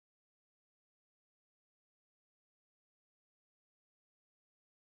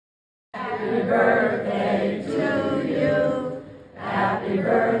Happy birthday to you. Happy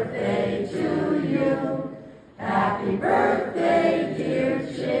birthday to you. Happy birthday, dear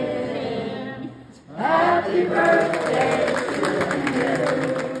Jim. Happy birthday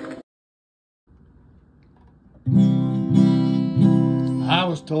to you. I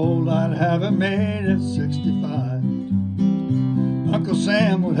was told I'd have it made at 65. Uncle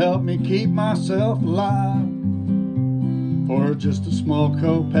Sam would help me keep myself alive. For just a small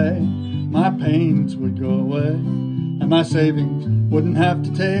copay, my pains would go away, and my savings wouldn't have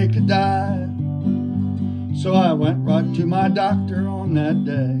to take a dive. So I went right to my doctor on that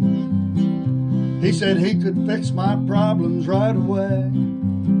day. He said he could fix my problems right away.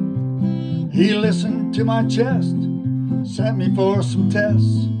 He listened to my chest, sent me for some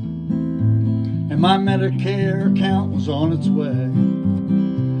tests, and my Medicare account was on its way.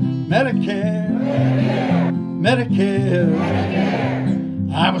 Medicare, Medicare, Medicare.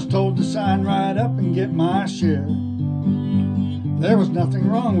 I was told to sign right up and get my share. There was nothing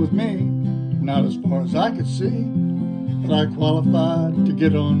wrong with me, not as far as I could see, but I qualified to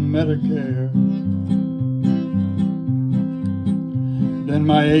get on Medicare. Then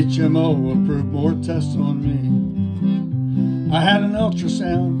my HMO approved more tests on me. I had an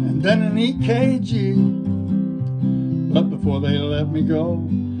ultrasound and then an EKG. But before they let me go,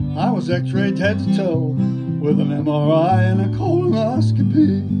 I was x-rayed head to toe with an MRI and a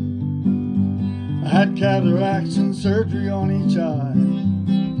colonoscopy. I had cataracts and surgery on each eye.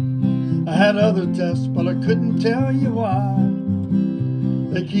 I had other tests, but I couldn't tell you why.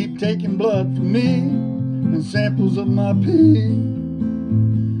 They keep taking blood from me and samples of my pee.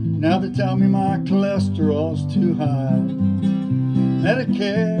 Now they tell me my cholesterol's too high.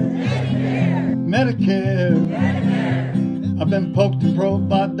 Medicare, Medicare, Medicare, Medicare. I've been poked and probed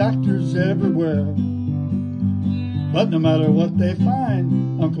by doctors everywhere, but no matter what they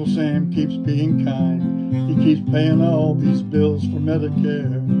find, Uncle Sam keeps being kind. He keeps paying all these bills for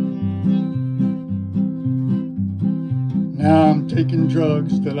Medicare. Now I'm taking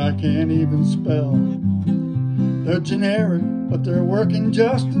drugs that I can't even spell. They're generic, but they're working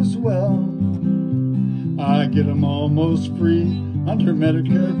just as well. I get them almost free under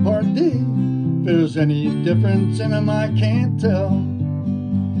Medicare Part D. If there's any difference in them, I can't tell.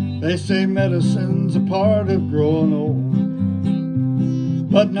 They say medicine's a part of growing old,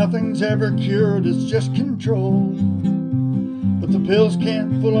 but nothing's ever cured, it's just controlled. But the pills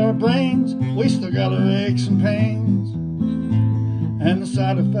can't fool our brains, we still got our aches and pains, and the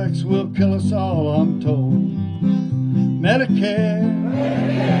side effects will kill us all, I'm told. Medicare,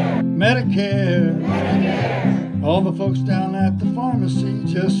 Medicare, Medicare, Medicare. All the folks down at the pharmacy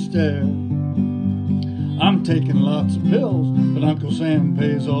just stare. I'm taking lots of pills, but Uncle Sam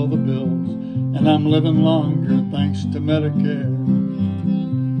pays all the bills, and I'm living longer thanks to Medicare.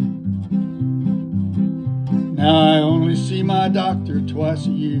 Now I only see my doctor twice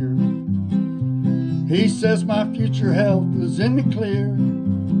a year. He says my future health is in the clear.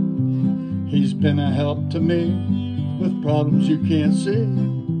 He's been a help to me with problems you can't see.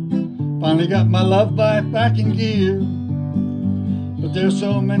 Finally got my love life back in gear. But there's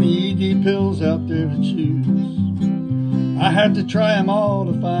so many ED pills out there to choose. I had to try them all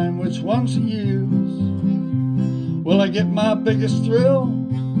to find which ones to use. Will I get my biggest thrill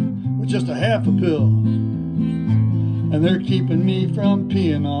with just a half a pill? And they're keeping me from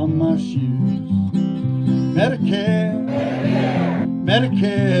peeing on my shoes. Medicare, Medicare,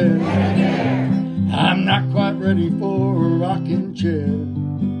 Medicare, Medicare. I'm not quite ready for a rocking chair.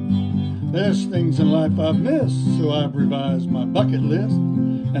 There's things in life I've missed, so I've revised my bucket list,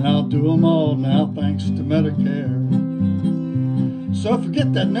 and I'll do them all now thanks to Medicare. So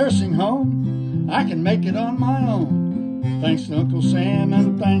forget that nursing home, I can make it on my own, thanks to Uncle Sam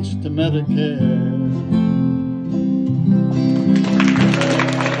and thanks to Medicare.